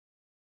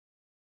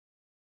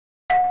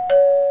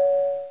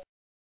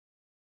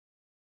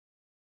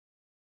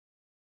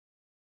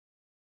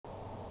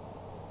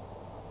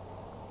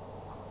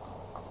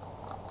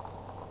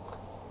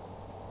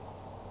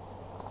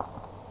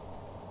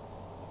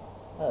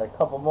A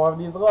couple more of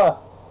these left.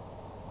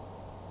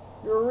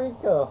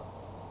 Eureka!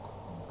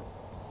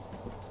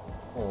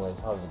 Anyways,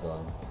 how's it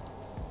going?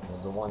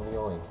 There's the one, the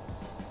only.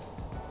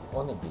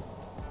 Onigiri.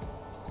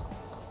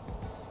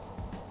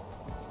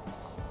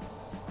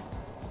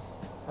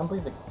 And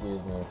please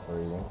excuse me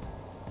for you.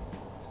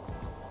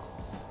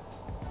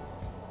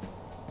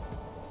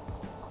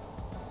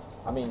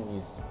 I mean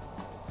these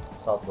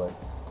chocolate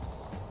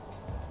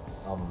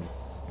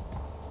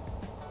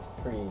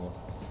tree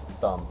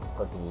stump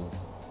cookies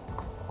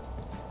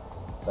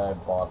that I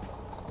bought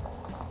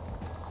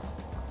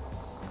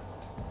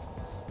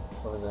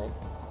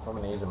from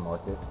an Asian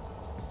market,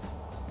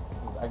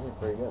 which is actually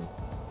pretty good.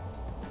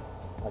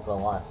 Not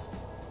gonna lie.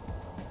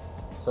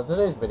 So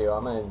today's video,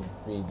 I'm gonna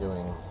be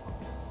doing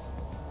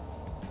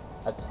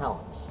a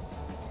challenge.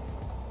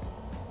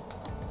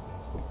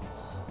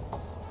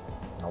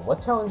 Now,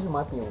 what challenge you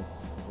might be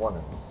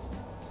wondering?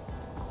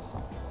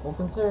 Well,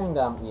 considering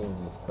that I'm eating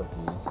these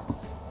cookies,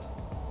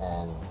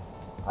 and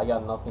I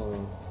got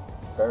nothing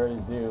better to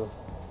do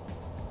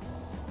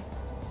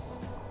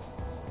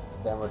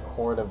than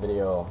record a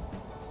video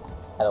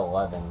at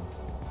 11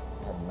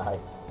 at night,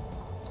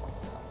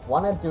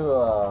 why not do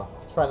a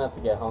try not to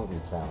get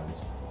hungry challenge?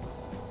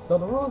 So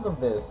the rules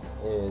of this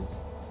is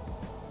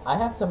I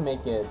have to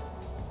make it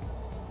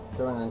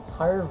through an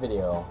entire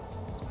video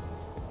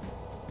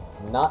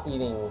not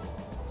eating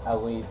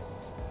at least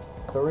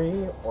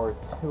 3 or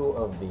 2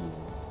 of these.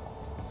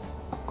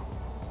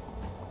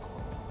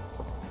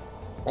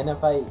 And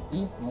if I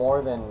eat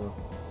more than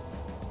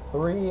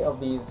 3 of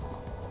these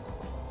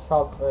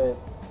chocolate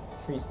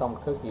tree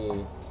stump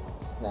cookie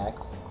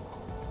snacks,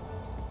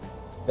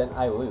 then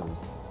I lose.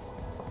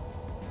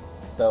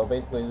 So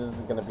basically this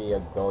is gonna be a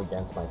go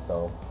against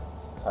myself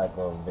type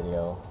of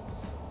video,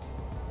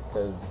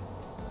 because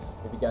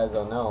if you guys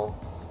don't know,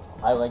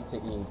 I like to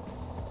eat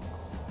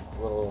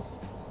little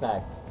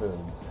snack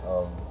foods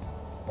of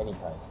any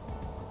type.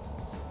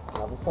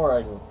 Now before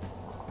I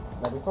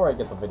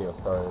get the video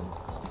started,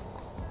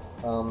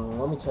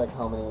 let me check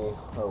how many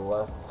are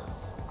left.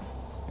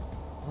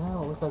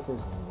 Yeah, it looks like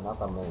there's not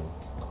that many.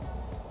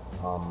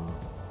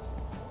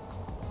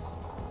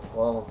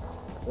 Well,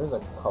 there's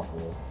a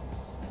couple.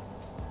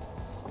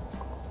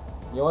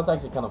 You know what's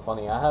actually kind of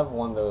funny? I have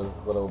one of those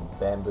little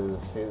bamboo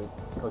shoot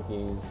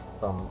cookies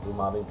from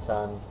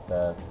Umari-chan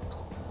that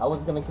I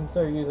was gonna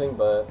consider using,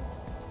 but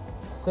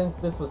since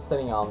this was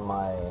sitting on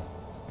my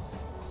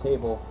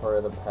table for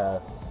the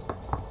past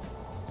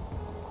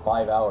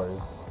 5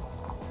 hours,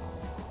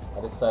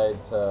 I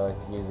decided to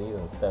use these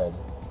instead.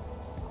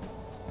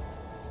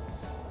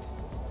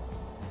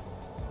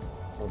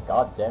 And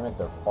god damn it,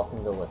 they're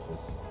fucking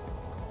delicious.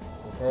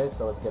 Okay,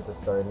 so let's get this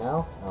started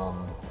now.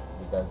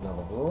 You guys know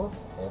the rules.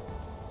 If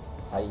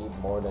I eat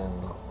more than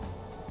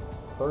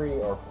 3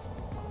 or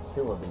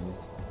 2 of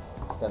these,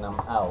 then I'm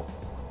out.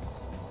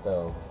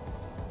 So,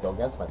 go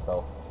against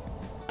myself.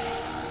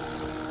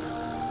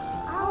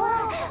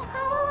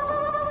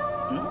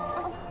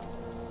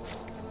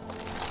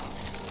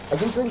 I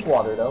can drink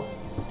water though.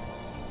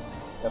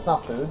 That's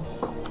not food.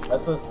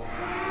 That's just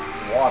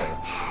water.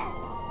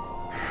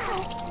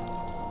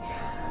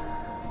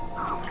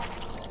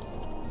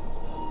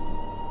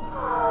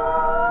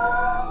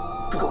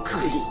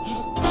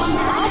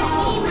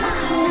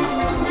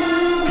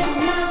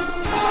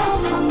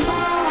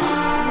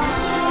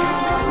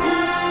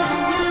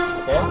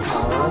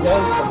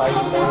 Guys, the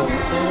mighty morning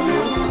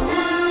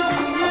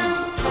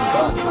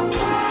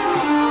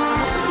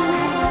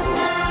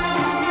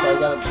I'm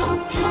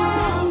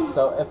done.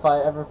 So if I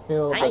ever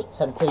feel the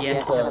temptation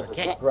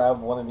to grab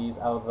one of these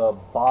out of the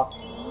box,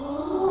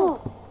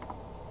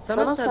 because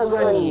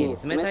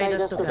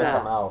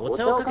I'm out.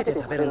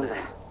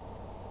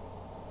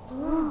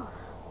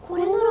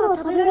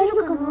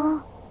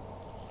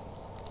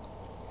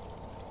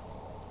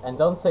 And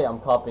don't say I'm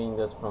copying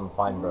this from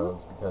Fine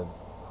Bros, because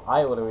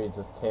I literally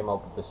just came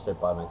up with this shit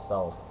by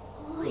myself.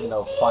 You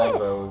know, Fine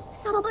Bros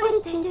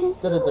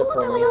did it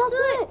differently.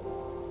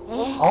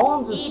 All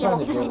I'm just trying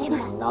to do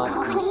is not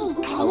eat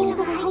at least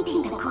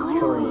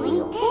 3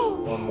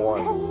 or more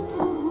of these.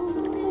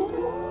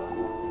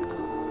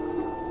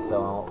 So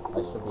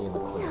I should be in the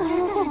clear.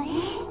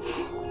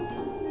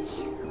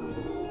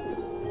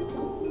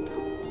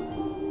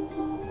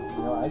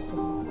 You know, I should...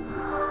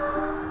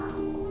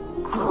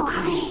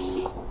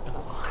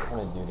 I'm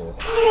gonna do this.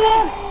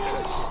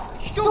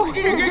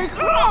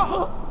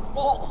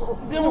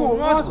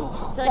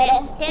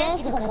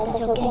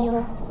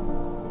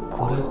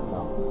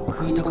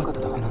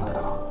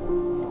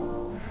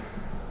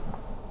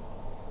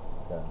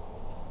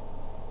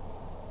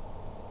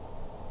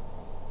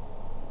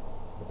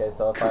 Okay,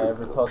 so if I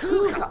ever touch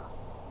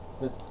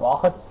this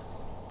box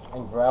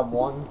and grab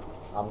one,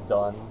 I'm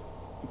done.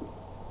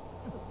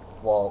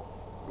 Well,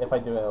 if I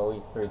do it at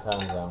least 3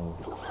 times, I'm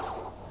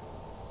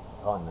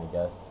done, I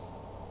guess.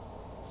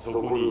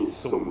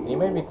 And you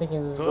may be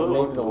thinking this is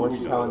maybe the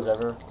worst challenge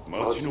ever.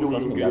 Trust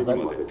me guys, I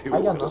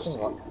got nothing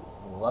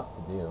left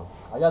to do.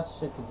 I got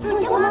shit to do.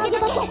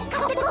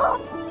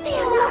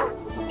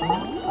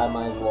 I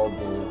might as well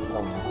do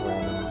some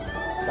random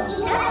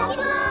chunks.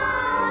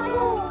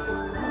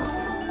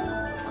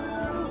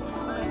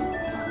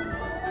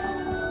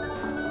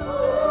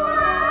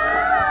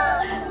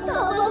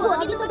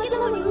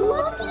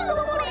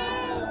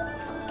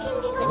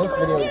 And this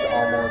video is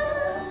almost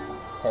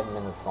 10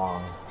 minutes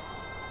long.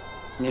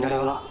 狙い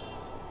は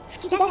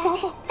吹き出せ漂わ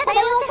せろ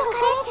カ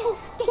レー臭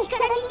激辛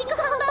ニンニクハ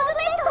ンバーグ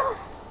弁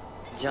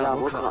当。じゃあ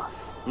僕は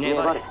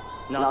粘れ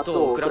納豆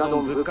オクラ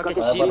丼ぶっかけチ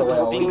ーズト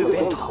ッピング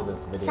弁当。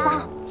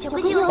さあ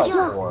食事をしよ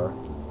う。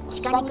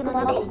鹿肉の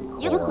鍋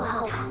よくご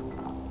飯だ。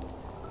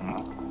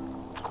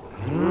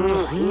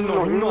品な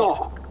品な。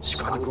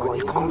鹿肉は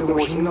煮込んでも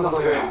品なだぜ。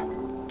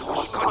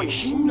確かに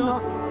品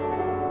な。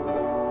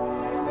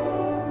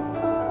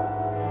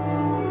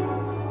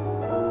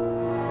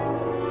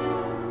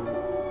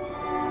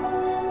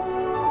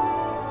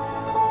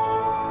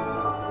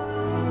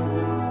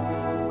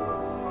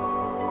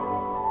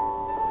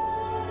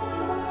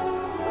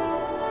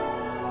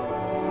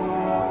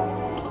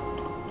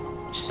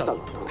舌の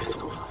とろけそ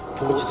うな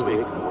ポーチドエッ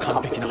グの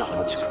完璧な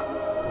半熟、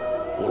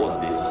オラ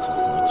ンデーズソー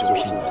スの上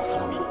品な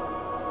酸味、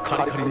カ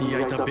リカリに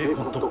焼いたベー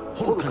コンと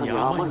ほのかに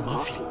甘いマ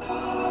フィン、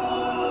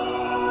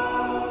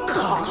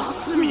カラ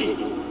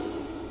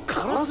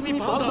スミ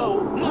パウダー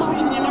をマフ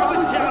ィンにまぶ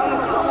してある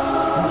のか。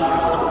なる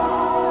ほ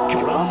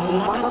ど、魚卵も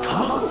また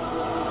卵、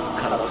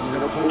カラスミ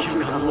の高級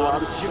感のある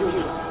白身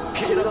が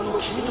ケーラの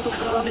黄身と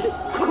絡んでこ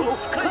の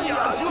深い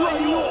味わい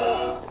を。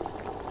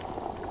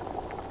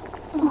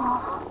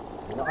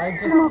I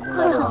just never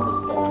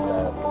understand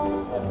that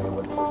anime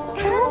would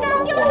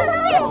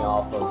coming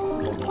off of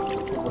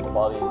people's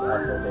bodies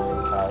after they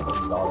have had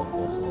exotic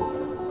dishes.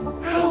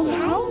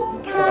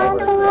 カー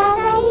ト上が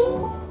り。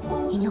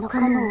田舎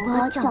のおば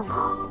あちゃんか。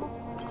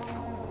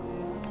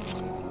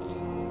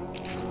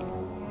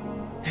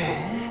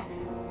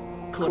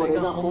これ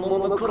が本物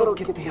のコロッ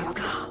ケってやつ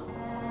か。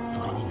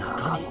それに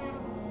中身、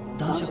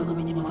男爵の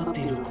身に混ざっ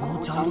ているこの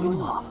茶色いの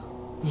は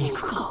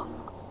肉か。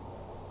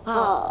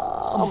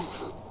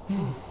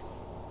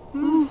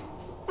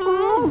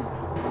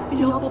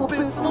やっぱ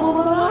別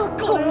物だな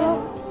これ。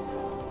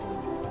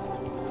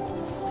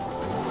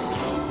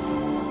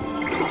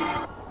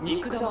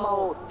肉玉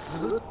をず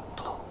ぶっ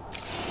と。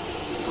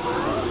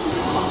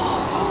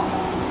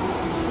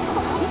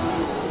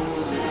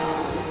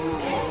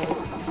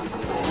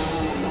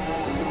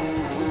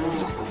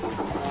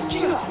月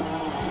が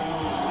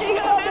出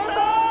た。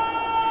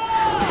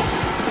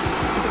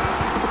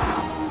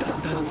だん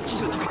だん月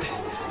が溶けて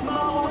魔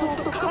法のと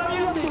絡み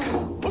合っていく。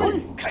おい、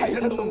海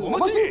鮮丼お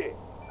待ち。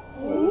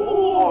お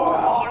お、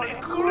これ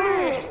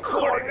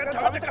が食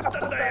べたかった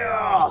んだよ。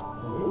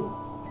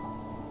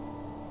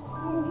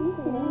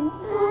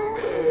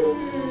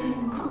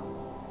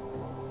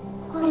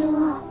これ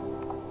は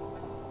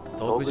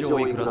特上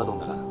イクラ丼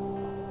だ。こ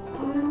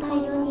んな大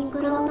量にイ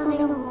クラを食べ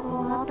る方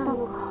法があったの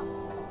か。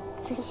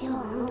寿司屋は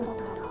何だったん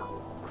だ。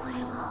これ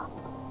は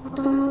大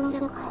人の世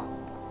界。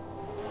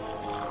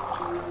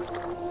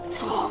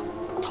さあ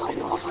食べ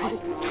なさい。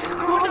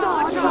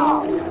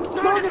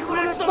なんでフレ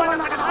ンチトマト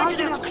なんかマジ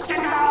で作ってん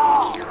だよ。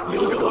よ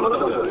く腹立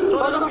つ。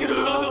腹立つけどう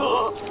まそ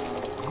う。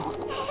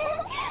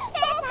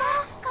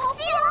こっち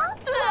よ。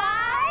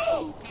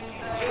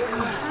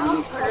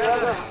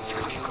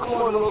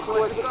雲の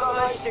声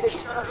がしてき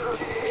た。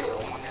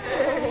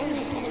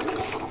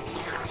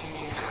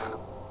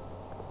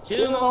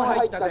注文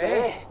入った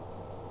ぜ。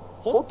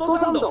ホット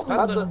サンド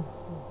2つ。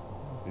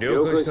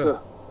了解し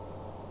た。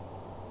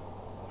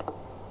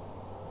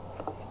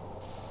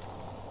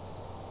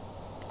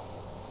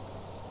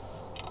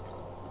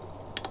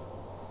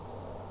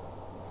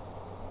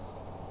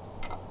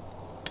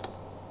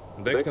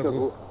できたぞ。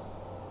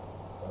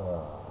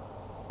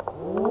お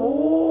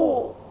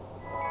お。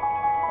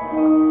I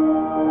can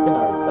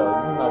already tell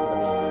this is not gonna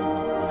be an easy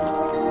feat.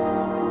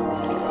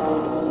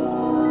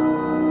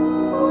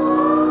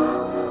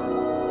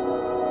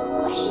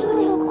 お塩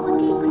でコーテ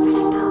ィングされ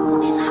たお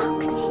米が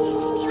口に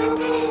染み渡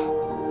る。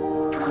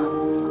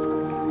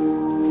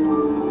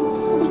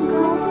肉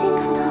厚いか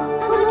と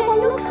甘がり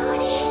の香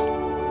り。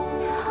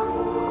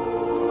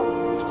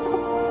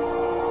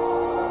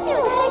よ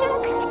だれが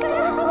口から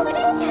溢れ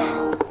ちゃ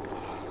う。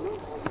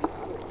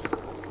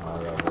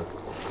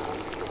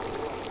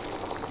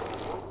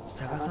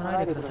探さな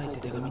いでくださいって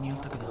手紙にあっ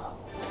たけど。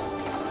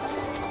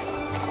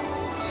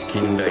チキ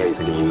ンライス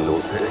に乗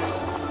せ。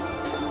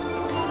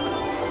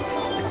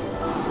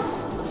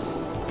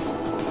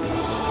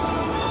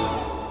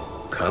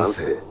完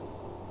成。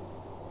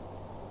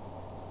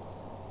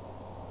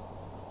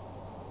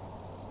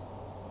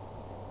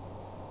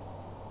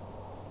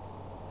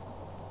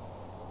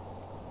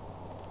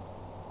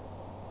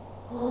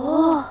お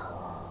お。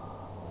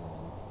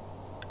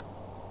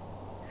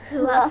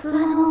ふわふわ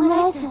のオム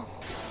ライス。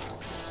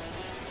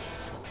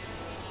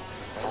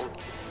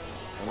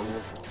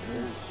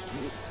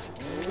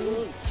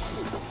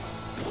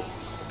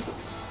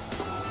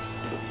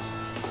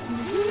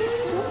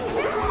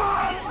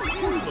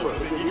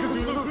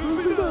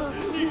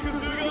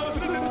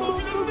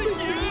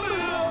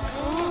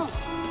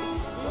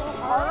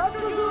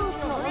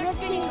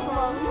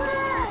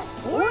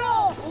お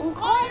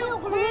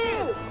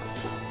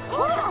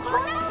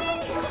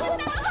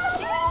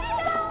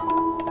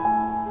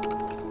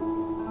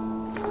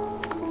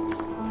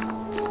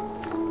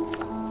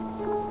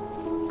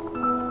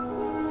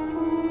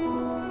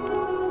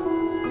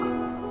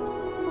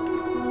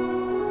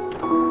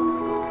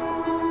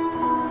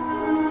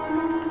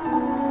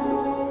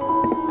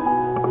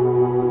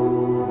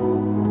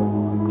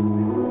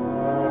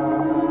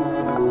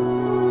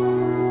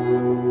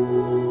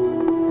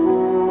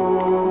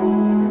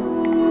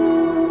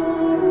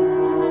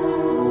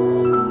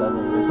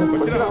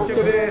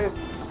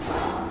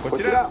こ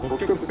ちら北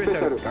極スペシ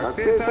ャル学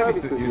生サービ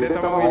スゆで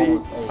卵入り、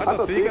あ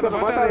と追加のバ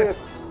ターです。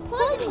フ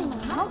ァジミン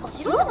なんか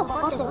白いのか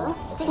かってる？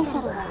スペシ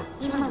ャルは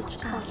今の期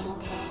間限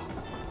定。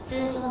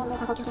通常の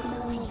北極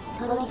の上に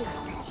とろりと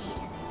したチー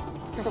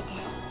ズ、そし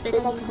て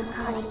豚肉の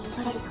代わりに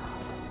チョリソ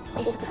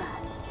ーですが、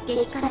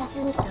激辛ス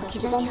ープと刻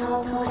み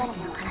青唐辛子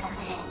の辛さで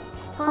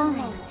本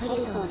来のチョリ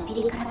ソーのピ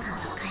リ辛感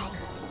は皆無。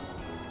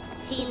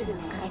チーズの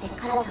おかげで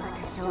辛さは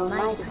多少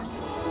マイルドに。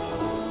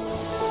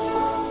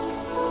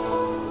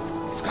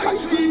スカイ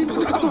ツリー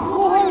豚丼。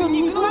後輩よ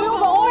り肉の量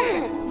が多い。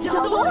じゃ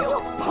あどう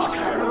よ。バ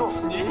カ野郎、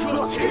肉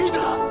は正義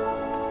だ。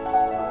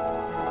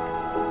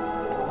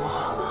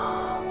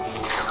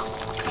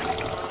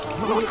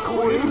何かを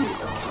得るには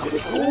それ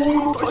相応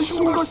の代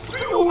償が必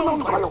要なん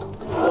だよ。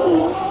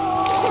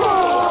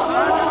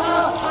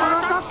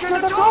助けて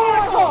ちょうだ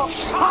い。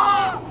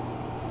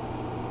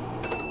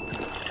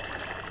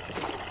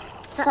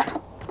さあ、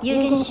有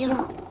言しよう。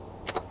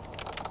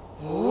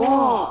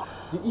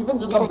Even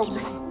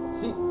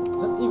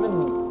just even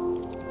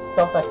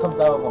stuff that comes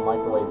out of a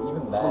microwave,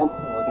 even that looks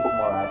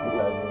more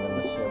appetizing than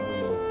the shit we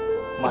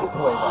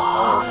microwave at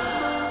home.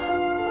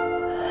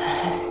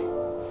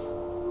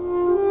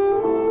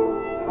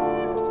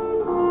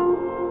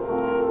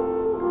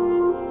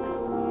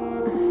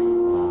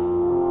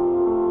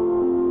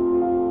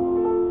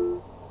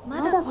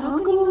 まだ5、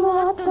6人分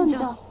あったんじゃ。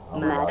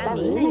また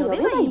みんな呼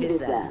べばいいべ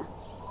さ。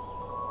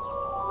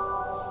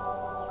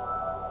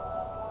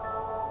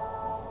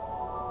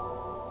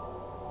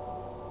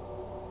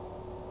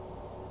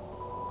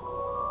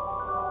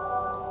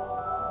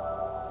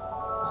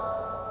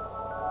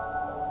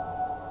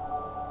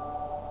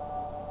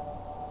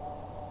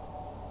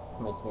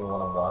Makes me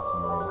want to watch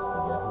Erased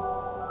again.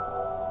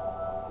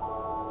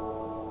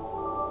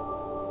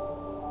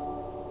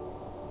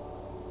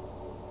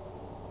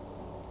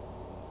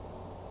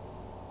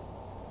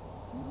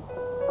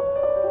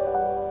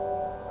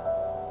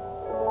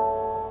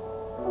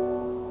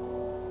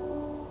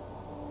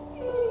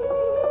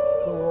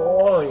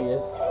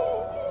 Glorious.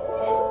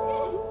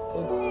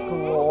 It's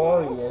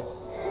glorious.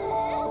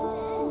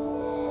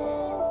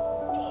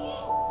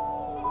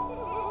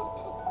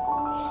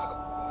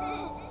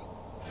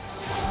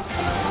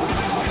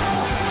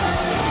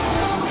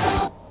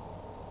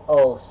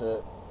 Oh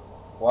shit.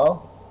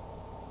 Well,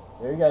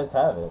 there you guys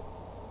have it.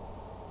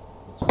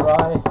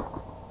 Try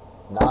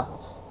not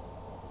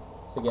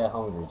to get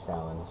hungry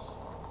challenge.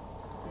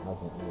 I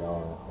can eat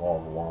all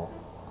I want.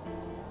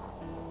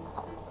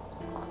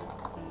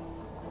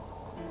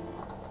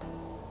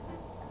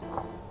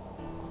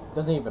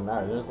 Doesn't even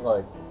matter. There's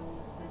like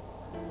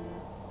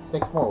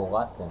 6 more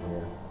left in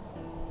here.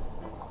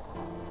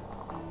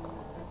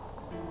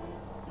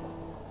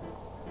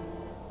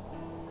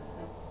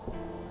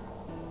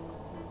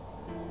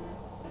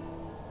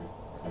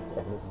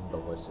 This is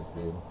delicious,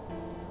 dude.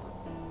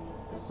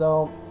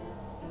 So,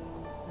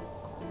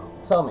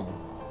 tell me,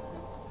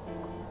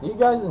 do you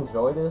guys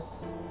enjoy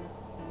this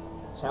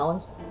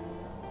challenge?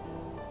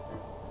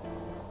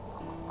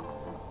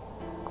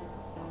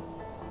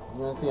 You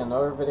want to see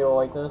another video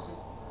like this?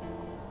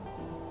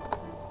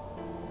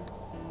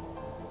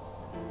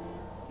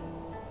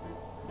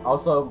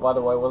 Also, by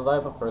the way, was I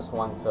the first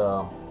one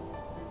to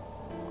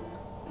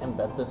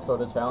invent this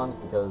sort of challenge?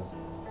 Because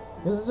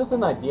this is just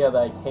an idea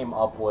that I came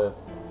up with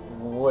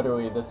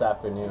literally this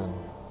afternoon.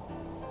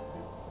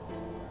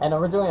 And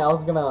originally I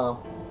was gonna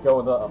go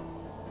with the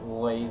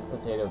Lay's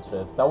potato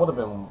chips. That would have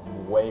been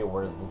way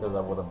worse because I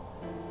would have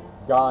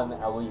gotten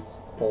at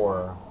least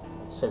 4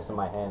 chips in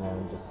my hand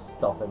and just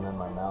stuff them in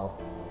my mouth.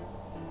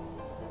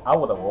 I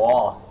would have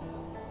lost.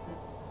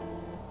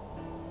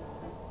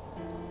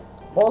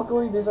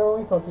 Luckily, these are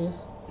only cookies.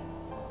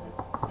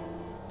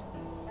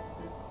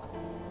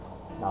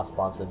 Not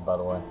sponsored, by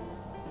the way.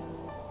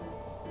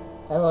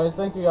 Anyway,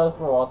 thank you guys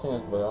for watching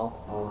this video.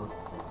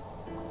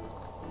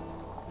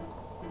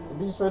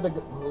 Be sure to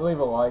leave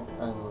a like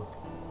and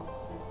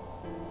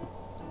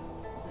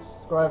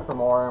subscribe for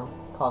more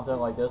content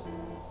like this.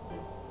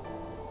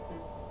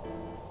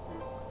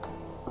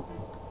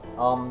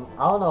 I don't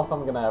know if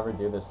I'm gonna ever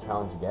do this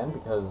challenge again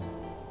because,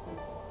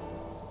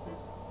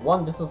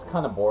 one, this was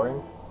kind of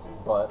boring,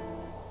 but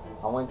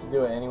I wanted to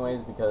do it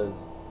anyways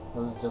because it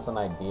was just an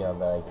idea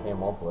that I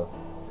came up with.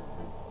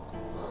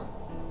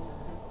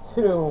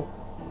 2,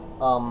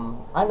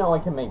 I know I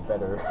can make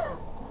better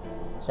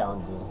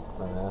challenges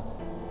than this.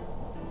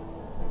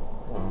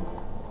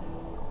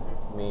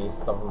 Me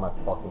stuffing my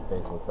fucking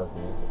face with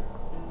cookies.